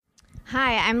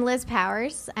Hi, I'm Liz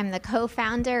Powers. I'm the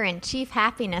co-founder and chief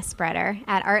happiness spreader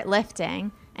at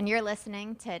ArtLifting, and you're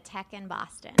listening to Tech in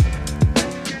Boston.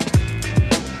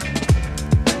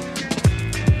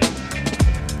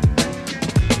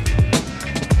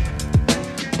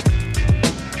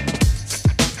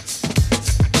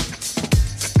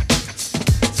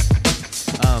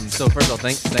 So first of all,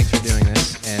 thanks for doing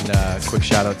this, and quick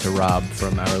shout out to Rob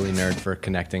from Hourly Nerd for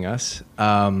connecting us.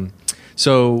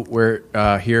 So we're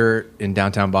here in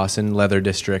downtown Boston, Leather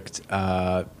District.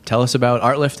 Tell us about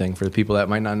ArtLifting for the people that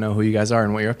might not know who you guys are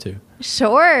and what you're up to.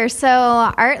 Sure. So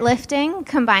ArtLifting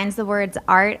combines the words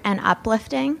art and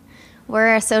uplifting.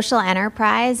 We're a social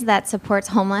enterprise that supports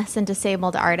homeless and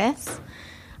disabled artists.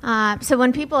 So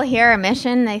when people hear a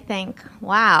mission, they think,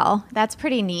 wow, that's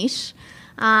pretty niche.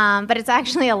 But it's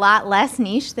actually a lot less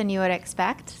niche than you would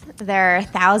expect. There are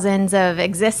thousands of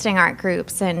existing art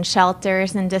groups and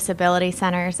shelters and disability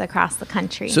centers across the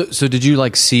country. So did you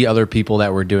see other people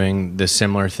that were doing this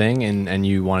similar thing, and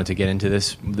you wanted to get into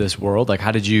this world? Like,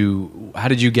 how did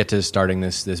you get to starting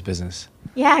this business?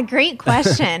 Yeah, great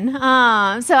question.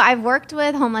 So I've worked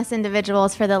with homeless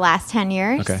individuals for the last 10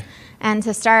 years. Okay. And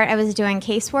to start, I was doing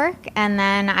casework, and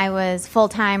then I was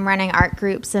full-time running art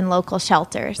groups in local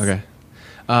shelters. Okay.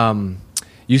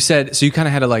 You said, so you kind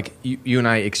of had you and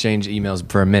I exchanged emails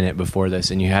for a minute before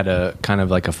this, and you had a kind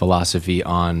of like a philosophy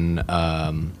on,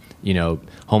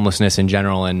 homelessness in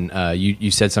general. And,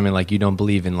 you said something like you don't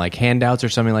believe in handouts or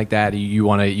something like that. You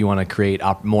want to create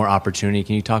more opportunity.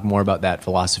 Can you talk more about that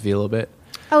philosophy a little bit?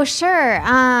 Oh, sure.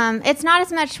 It's not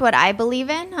as much what I believe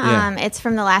in. It's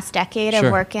from the last decade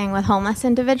of working with homeless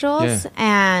individuals. Yeah.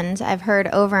 And I've heard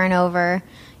over and over,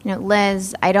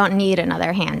 Liz, I don't need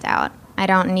another handout. I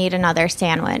don't need another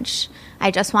sandwich. I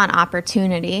just want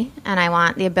opportunity, and I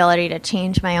want the ability to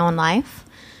change my own life.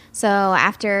 So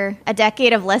after a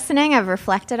decade of listening, I've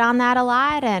reflected on that a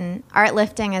lot, and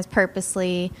ArtLifting is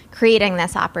purposely creating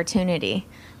this opportunity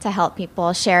to help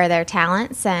people share their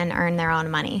talents and earn their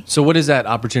own money. So what is that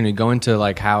opportunity? Go into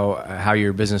how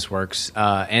your business works,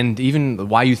 and even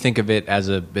why you think of it as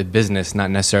a business, not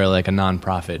necessarily like a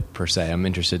nonprofit per se. I'm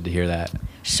interested to hear that.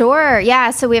 Sure. Yeah.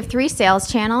 So we have 3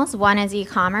 sales channels. One is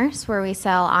e-commerce, where we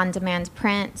sell on-demand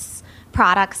prints,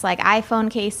 products like iPhone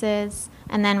cases.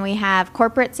 And then we have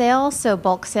corporate sales, so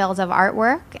bulk sales of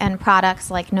artwork and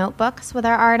products like notebooks with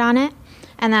our art on it.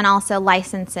 And then also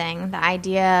licensing, the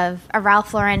idea of a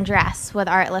Ralph Lauren dress with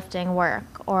ArtLifting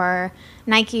work or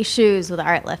Nike shoes with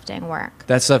ArtLifting work.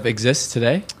 That stuff exists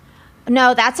today?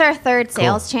 No, that's our 3rd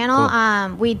sales channel.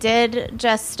 Cool. We did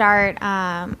just start,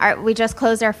 we just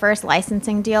closed our first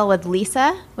licensing deal with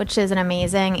Lisa, which is an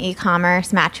amazing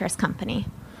e-commerce mattress company.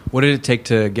 What did it take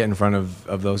to get in front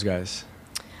of those guys?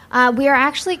 We are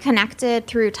actually connected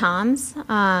through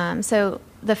Tumml. So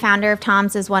the founder of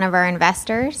Tumml is one of our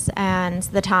investors, and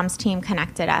the Tumml team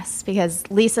connected us because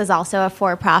Lisa's also a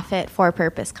for-profit,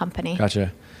 for-purpose company.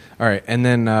 Gotcha. All right, and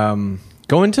then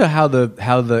go into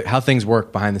how things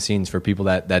work behind the scenes for people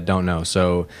that don't know.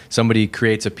 So somebody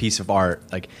creates a piece of art.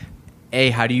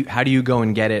 How do you go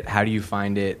and get it? How do you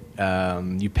find it?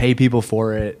 You pay people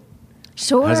for it.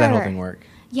 Sure. How does that whole thing work?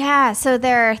 Yeah, so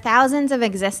there are thousands of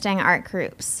existing art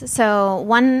groups. So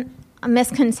one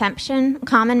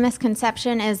common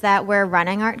misconception is that we're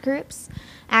running art groups.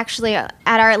 Actually, at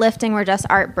ArtLifting, we're just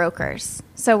art brokers.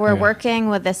 So we're working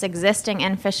with this existing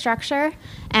infrastructure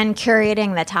and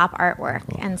curating the top artwork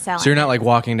and selling. So you're not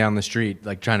walking down the street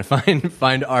trying to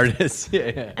find artists.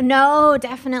 Yeah. No,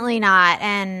 definitely not.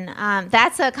 And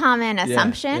that's a common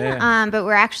assumption. Yeah. But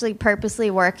we're actually purposely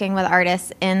working with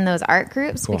artists in those art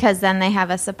groups because then they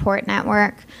have a support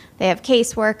network. They have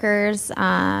caseworkers,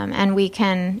 and we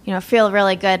can, feel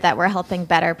really good that we're helping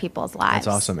better people's lives.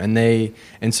 That's awesome.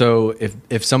 And so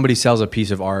if somebody sells a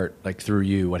piece of art through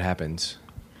you, what happens?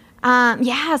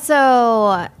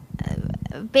 So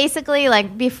basically,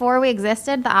 before we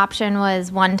existed, the option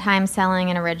was one-time selling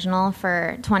an original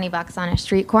for $20 on a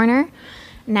street corner.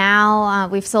 Now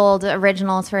we've sold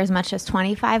originals for as much as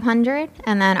 $2,500,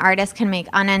 and then artists can make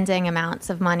unending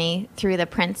amounts of money through the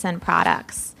prints and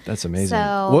products. That's amazing.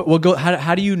 So,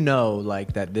 how do you know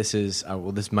that this is?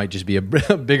 This might just be a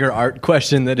bigger art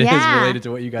question that is related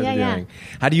to what you guys are doing.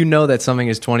 How do you know that something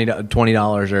is $20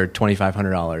 or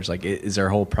 $2,500? Is there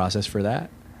a whole process for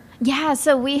that? Yeah,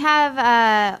 so we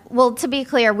have, to be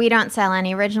clear, we don't sell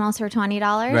any originals for $20.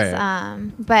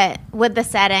 Right. But with the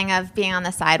setting of being on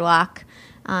the sidewalk,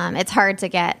 it's hard to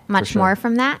get much more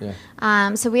from that.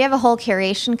 Yeah. So we have a whole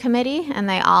curation committee, and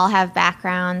they all have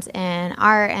backgrounds in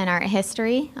art and art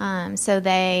history. So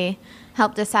they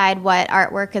help decide what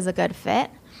artwork is a good fit.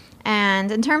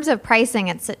 And in terms of pricing,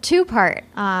 it's a two-part.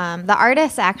 The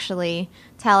artists actually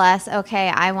tell us, okay,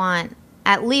 I want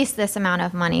at least this amount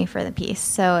of money for the piece.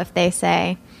 So if they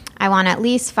say, I want at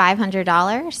least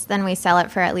 $500, then we sell it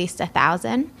for at least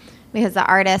 $1,000, because the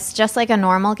artist, just like a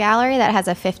normal gallery that has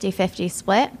a 50-50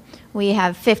 split, we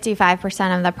have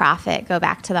 55% of the profit go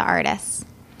back to the artists.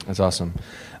 That's awesome.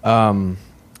 And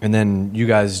then you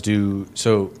guys do,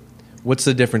 so what's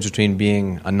the difference between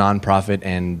being a nonprofit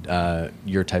and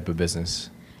your type of business?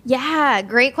 Yeah,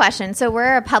 great question. So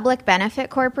we're a public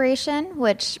benefit corporation,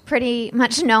 which pretty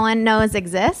much no one knows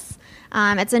exists.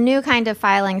 It's a new kind of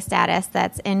filing status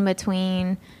that's in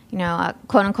between, a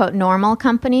quote-unquote normal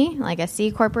company, like a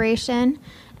C corporation,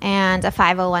 and a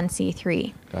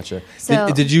 501c3. Gotcha.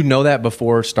 So, did you know that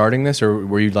before starting this, or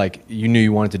were you like, you knew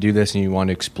you wanted to do this and you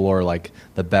wanted to explore like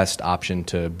the best option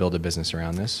to build a business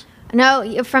around this?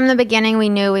 No, from the beginning, we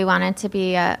knew we wanted to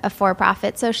be a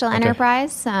for-profit social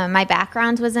enterprise. My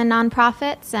background was in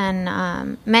nonprofits,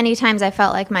 and many times I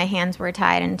felt like my hands were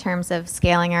tied in terms of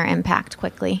scaling our impact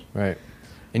quickly. Right.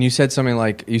 And you said something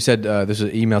like, this was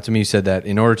an email to me, you said that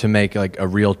in order to make like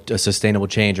a sustainable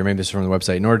change, or maybe this is from the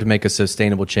website, in order to make a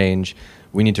sustainable change,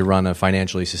 we need to run a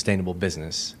financially sustainable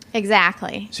business.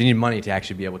 Exactly. So you need money to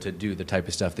actually be able to do the type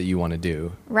of stuff that you want to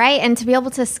do. Right, and to be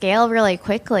able to scale really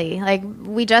quickly. Like,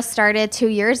 we just started 2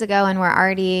 years ago, and we're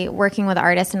already working with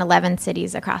artists in 11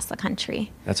 cities across the country.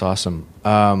 That's awesome.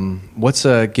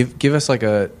 Give us like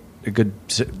a good,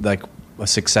 like, a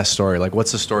success story. Like,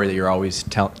 what's the story that you're always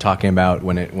talking about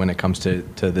when it comes to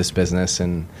this business,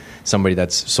 and somebody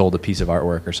that's sold a piece of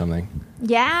artwork or something?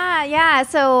 Yeah.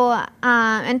 So,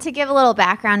 and to give a little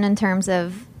background in terms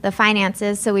of the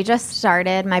finances, so we just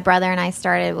started, my brother and I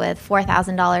started with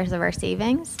 $4,000 of our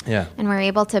savings. Yeah. And we're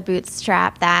able to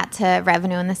bootstrap that to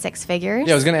revenue in the six figures.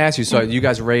 Yeah, I was going to ask you, so you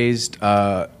guys raised,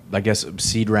 I guess,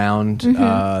 seed round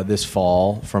this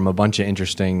fall from a bunch of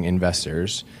interesting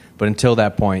investors. But until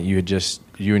that point, you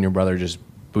and your brother just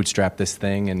bootstrapped this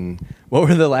thing. And what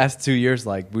were the last 2 years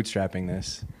like bootstrapping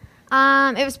this?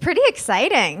 It was pretty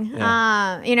exciting.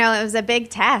 Yeah. It was a big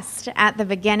test. At the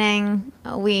beginning,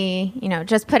 we,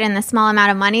 just put in the small amount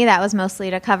of money that was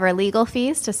mostly to cover legal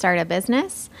fees to start a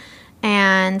business.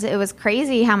 And it was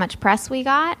crazy how much press we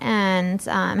got, and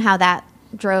how that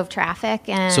drove traffic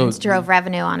and drove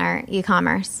revenue on our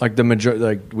e-commerce. Like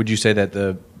would you say that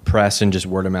the press and just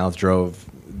word of mouth drove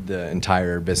the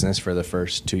entire business for the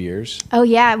first 2 years? Oh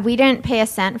yeah, we didn't pay a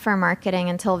cent for marketing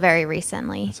until very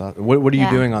recently. That's awesome. What are you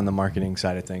doing on the marketing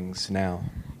side of things now?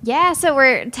 Yeah, so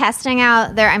we're testing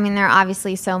out there. I mean, there are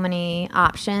obviously so many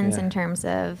options in terms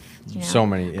of so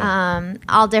many,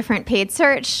 all different paid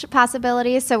search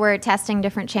possibilities. So we're testing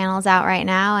different channels out right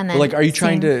now. And then, are you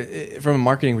trying to, from a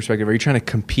marketing perspective, are you trying to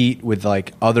compete with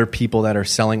like other people that are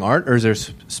selling art, or is there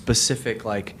specific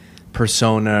like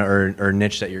persona or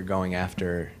niche that you're going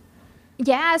after?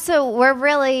 Yeah, so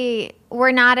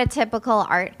we're not a typical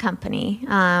art company.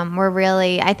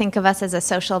 I think of us as a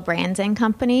social branding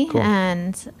company. Cool.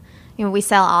 And we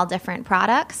sell all different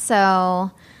products.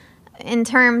 So in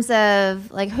terms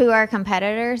of like who our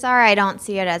competitors are, I don't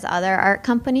see it as other art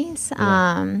companies.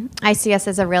 Yeah. I see us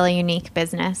as a really unique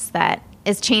business that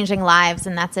is changing lives,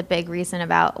 and that's a big reason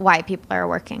about why people are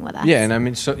working with us. Yeah, and I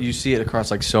mean, so you see it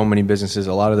across like so many businesses.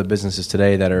 A lot of the businesses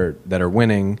today that are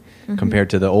winning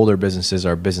compared to the older businesses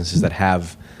are businesses that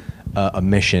have a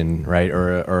mission, right,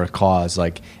 or a cause.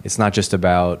 Like, it's not just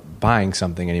about buying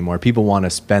something anymore. People want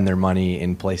to spend their money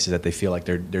in places that they feel like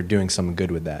they're doing something good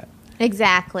with that.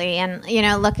 Exactly. And,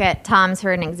 look at Tom's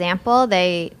for an example.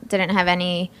 They didn't have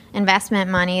any investment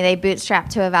money. They bootstrapped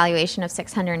to a valuation of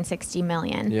 $660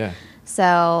 million. Yeah.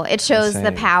 So it shows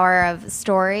the power of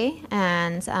story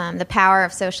and the power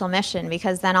of social mission,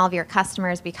 because then all of your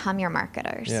customers become your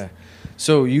marketers. Yeah.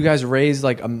 So you guys raised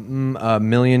like a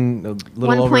million, a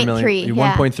little over $1 million,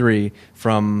 1.3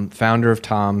 from founder of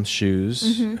Tom's Shoes.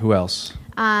 Mm-hmm. Who else?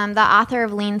 The author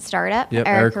of Lean Startup,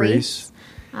 Eric Ries.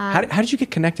 How did you get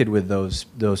connected with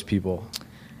those people?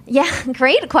 Yeah,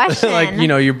 great question. Like,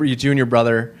 you and your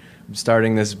brother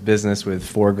starting this business with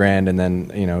 $4,000, and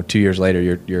then 2 years later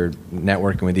you're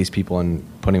networking with these people and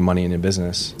putting money in a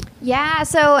business. Yeah,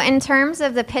 so in terms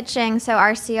of the pitching, so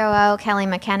our COO Kelly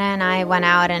McKenna and I went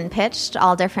out and pitched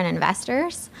all different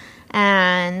investors,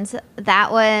 and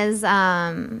that was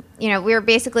we were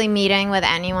basically meeting with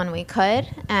anyone we could,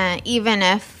 even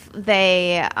if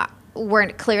they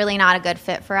weren't clearly not a good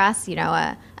fit for us.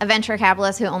 A venture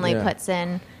capitalist who only puts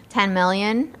in $10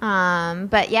 million.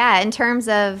 But yeah, in terms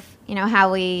of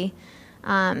how we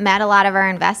met a lot of our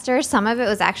investors. Some of it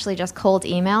was actually just cold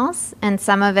emails, and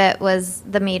some of it was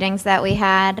the meetings that we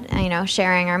had,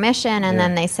 sharing our mission, and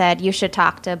then they said, you should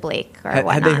talk to Blake or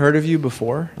whatnot. Had they heard of you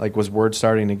before? Like, was word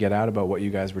starting to get out about what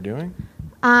you guys were doing?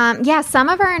 Yeah, some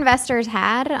of our investors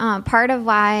had. Part of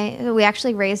why we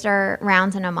actually raised our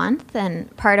rounds in a month,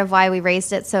 and part of why we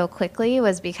raised it so quickly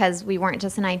was because we weren't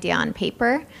just an idea on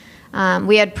paper.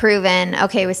 We had proven,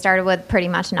 we started with pretty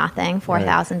much nothing,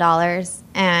 $4,000,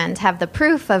 and have the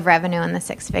proof of revenue in the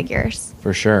six figures.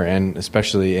 For sure, and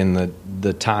especially in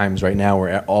the times right now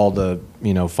where all the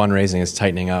fundraising is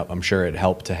tightening up, I'm sure it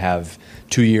helped to have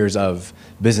 2 years of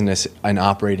business and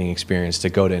operating experience to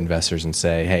go to investors and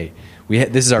say, hey,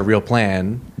 this is our real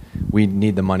plan. We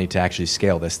need the money to actually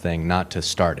scale this thing, not to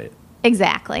start it.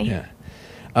 Exactly. Yeah.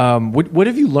 What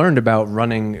have you learned about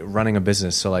running a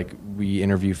business? So, like, we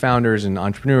interview founders and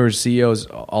entrepreneurs, CEOs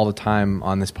all the time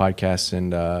on this podcast,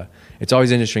 and it's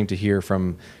always interesting to hear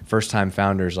from first-time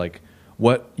founders, like,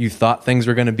 what you thought things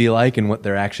were going to be like and what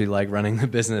they're actually like running the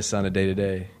business on a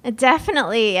day-to-day.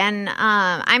 Definitely, and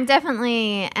I'm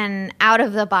definitely an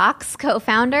out-of-the-box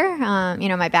co-founder.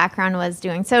 My background was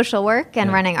doing social work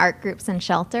and running art groups and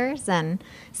shelters, and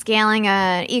scaling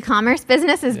an e-commerce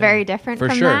business is very different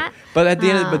from that. But at the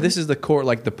end, but this is the core,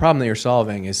 like, the problem that you're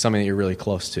solving is something that you're really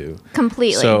close to.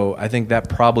 Completely. So I think that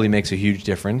probably makes a huge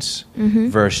difference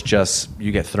versus just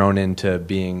you get thrown into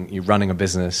you're running a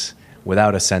business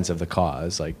without a sense of the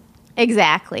cause.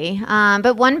 Exactly.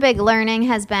 But one big learning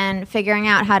has been figuring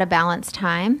out how to balance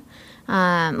time.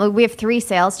 We have 3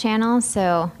 sales channels.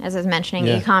 So as I was mentioning,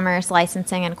 e-commerce,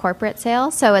 licensing, and corporate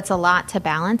sales. So it's a lot to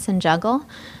balance and juggle.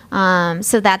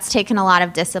 So that's taken a lot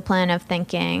of discipline of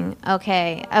thinking, of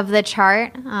the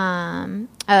chart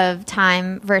of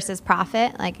time versus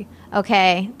profit.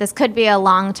 This could be a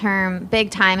long-term, big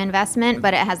time investment,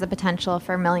 but it has the potential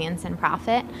for millions in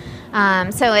profit.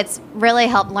 So it's really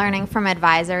helped learning from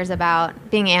advisors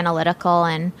about being analytical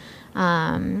and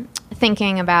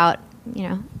thinking about,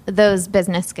 those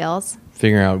business skills.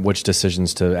 Figuring out which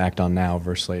decisions to act on now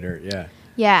versus later, yeah.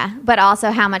 Yeah, but also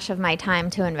how much of my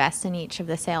time to invest in each of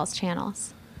the sales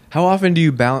channels. How often do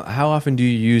you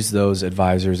use those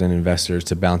advisors and investors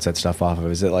to bounce that stuff off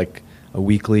of? Is it like a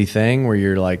weekly thing where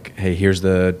you're like, hey, here's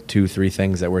the 2-3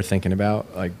 things that we're thinking about?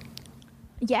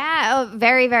 Yeah,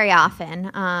 very, very often.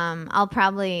 I'll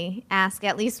probably ask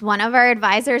at least one of our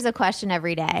advisors a question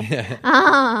every day.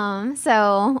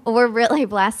 So we're really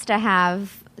blessed to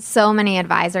have so many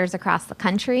advisors across the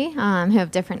country who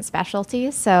have different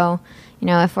specialties. So,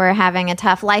 if we're having a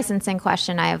tough licensing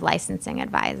question, I have licensing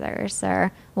advisors,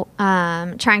 or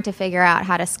trying to figure out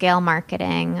how to scale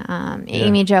marketing.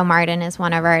 Amy Jo Martin is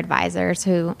one of our advisors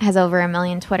who has over 1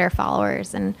 million Twitter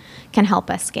followers and can help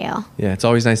us scale. Yeah, it's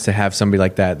always nice to have somebody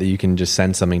like that you can just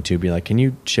send something to, be like, can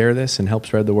you share this and help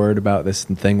spread the word about this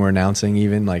thing we're announcing?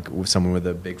 Even like someone with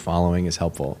a big following is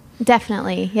helpful.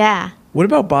 Definitely, yeah. What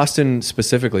about Boston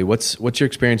specifically? What's your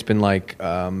experience been like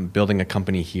building a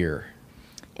company here?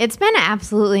 It's been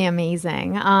absolutely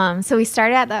amazing. So we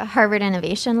started at the Harvard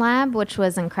Innovation Lab, which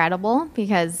was incredible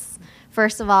because,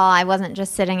 first of all, I wasn't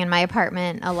just sitting in my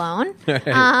apartment alone.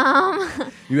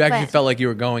 You actually felt like you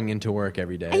were going into work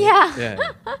every day. Yeah.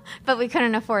 But we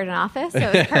couldn't afford an office, so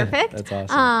it was perfect. That's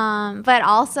awesome. But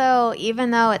also,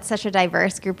 even though it's such a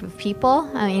diverse group of people,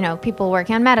 people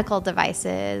working on medical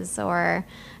devices or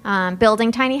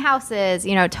building tiny houses,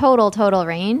 total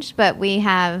range. But we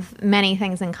have many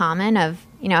things in common of,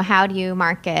 how do you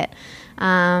market?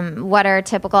 What are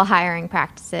typical hiring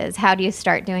practices? How do you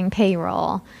start doing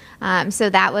payroll? So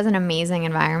that was an amazing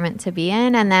environment to be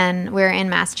in. And then we're in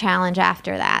Mass Challenge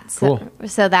after that. So, cool.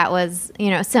 So that was,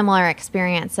 similar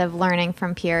experience of learning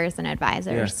from peers and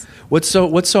advisors. Yeah. What's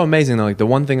so amazing though? Like the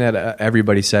one thing that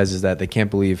everybody says is that they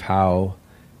can't believe how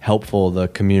helpful the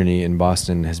community in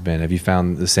Boston has been. Have you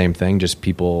found the same thing? Just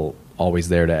people always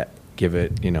there to give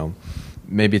it,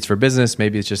 maybe it's for business,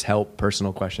 maybe it's just help,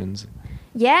 personal questions.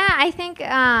 Yeah, I think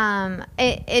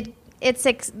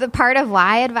it's the part of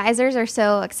why advisors are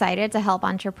so excited to help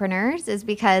entrepreneurs is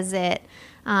because it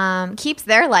keeps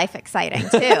their life exciting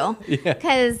too.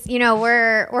 Because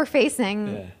we're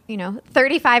facing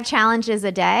 35 challenges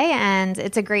a day, and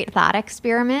it's a great thought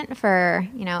experiment for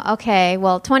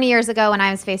 20 years ago when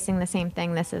I was facing the same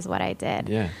thing, this is what I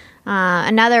did.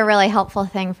 Another really helpful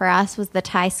thing for us was the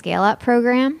Thai Scale Up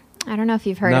program. I don't know if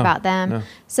you've heard about them. No.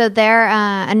 So they're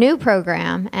a new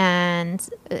program, and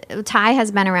Thai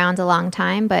has been around a long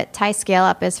time, but Thai Scale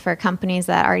Up is for companies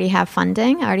that already have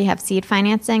funding, already have seed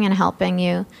financing, and helping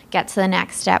you get to the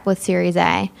next step with Series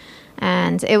A.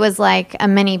 And it was like a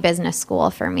mini business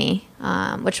school for me,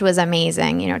 which was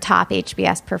amazing. You know, top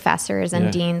HBS professors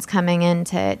and deans coming in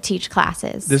to teach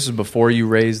classes. This is before you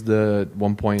raised the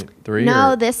 1.3?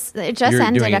 No, it just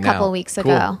ended a couple weeks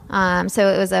ago. So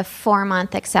it was a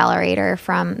 4-month accelerator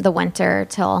from the winter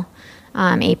till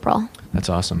April. That's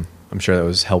awesome. I'm sure that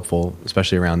was helpful,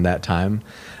 especially around that time.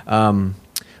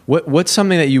 What's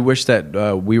something that you wish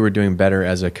that we were doing better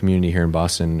as a community here in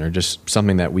Boston, or just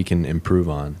something that we can improve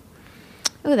on?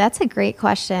 Oh, that's a great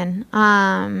question.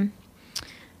 I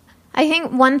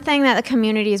think one thing that the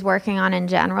community is working on in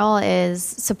general is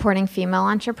supporting female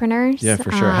entrepreneurs. Yeah,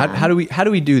 for sure. How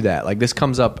do we do that? Like, this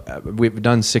comes up. We've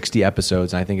done 60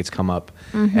 episodes, and I think it's come up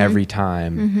every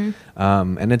time.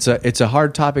 And it's a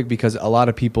hard topic because a lot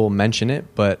of people mention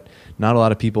it, but not a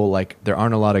lot of people, like, there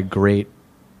aren't a lot of great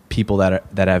people that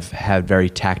have had very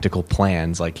tactical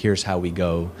plans. Like, here's how we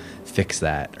go fix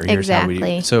that, or here's how we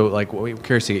do. So, like, we're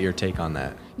curious to get your take on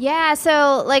that. Yeah,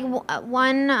 so like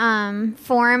one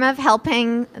form of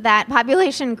helping that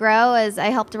population grow is I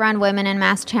helped run Women in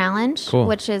Mass Challenge,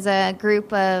 which is a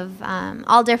group of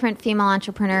all different female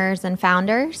entrepreneurs and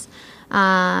founders.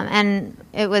 And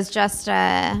it was just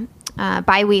a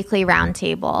bi-weekly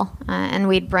roundtable, and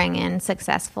we'd bring in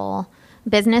successful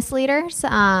business leaders.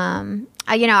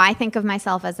 I think of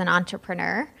myself as an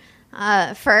entrepreneur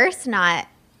first, not,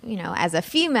 as a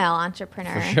female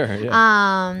entrepreneur. For sure,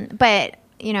 yeah. But,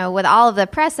 with all of the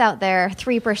press out there,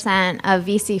 3% of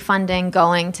VC funding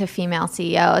going to female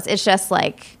CEOs, it's just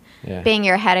like being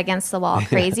your head against the wall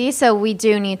crazy. So we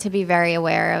do need to be very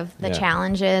aware of the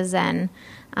challenges, and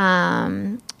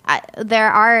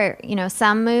there are,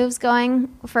 some moves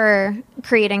going for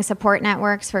creating support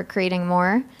networks for creating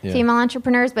more female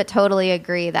entrepreneurs, but totally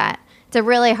agree that it's a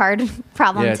really hard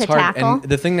problem to tackle. And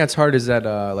the thing that's hard is that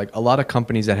like a lot of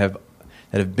companies that have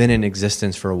been in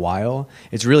existence for a while,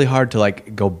 it's really hard to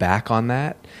like go back on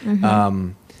that.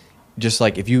 Just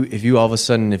like if you all of a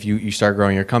sudden, if you start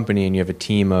growing your company and you have a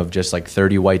team of just like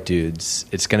 30 white dudes,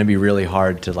 it's going to be really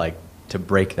hard to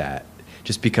break that,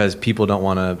 just because people don't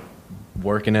want to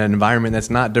work in an environment that's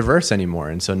not diverse anymore.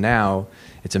 And so now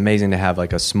it's amazing to have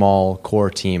like a small core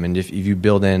team. And if you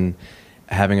build in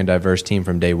having a diverse team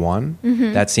from day one,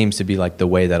 that seems to be like the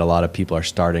way that a lot of people are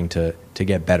starting to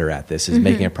get better at this, is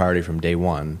making a priority from day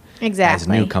one. Exactly. As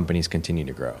new companies continue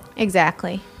to grow.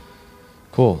 Exactly.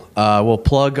 Cool. We'll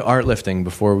plug ArtLifting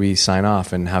before we sign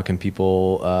off. And how can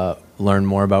people learn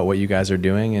more about what you guys are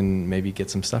doing and maybe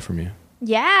get some stuff from you?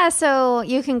 Yeah, so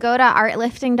you can go to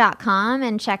artlifting.com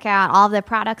and check out all the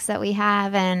products that we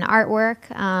have and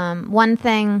artwork. One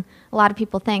thing a lot of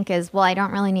people think is, well, I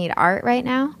don't really need art right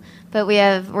now. But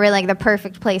we're like the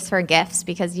perfect place for gifts,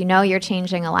 because you're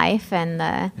changing a life, and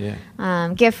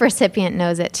the gift recipient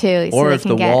knows it too. Or so if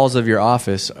the walls of your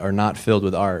office are not filled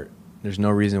with art, there's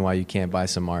no reason why you can't buy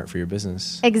some art for your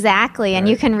business. Exactly. And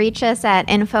you can reach us at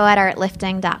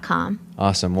info@artlifting.com.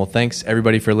 Awesome. Well, thanks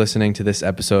everybody for listening to this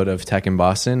episode of Tech in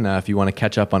Boston. If you want to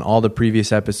catch up on all the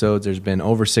previous episodes, there's been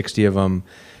over 60 of them.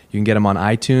 You can get them on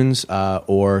iTunes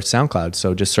or SoundCloud.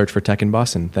 So just search for Tech in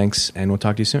Boston. Thanks, and we'll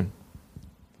talk to you soon.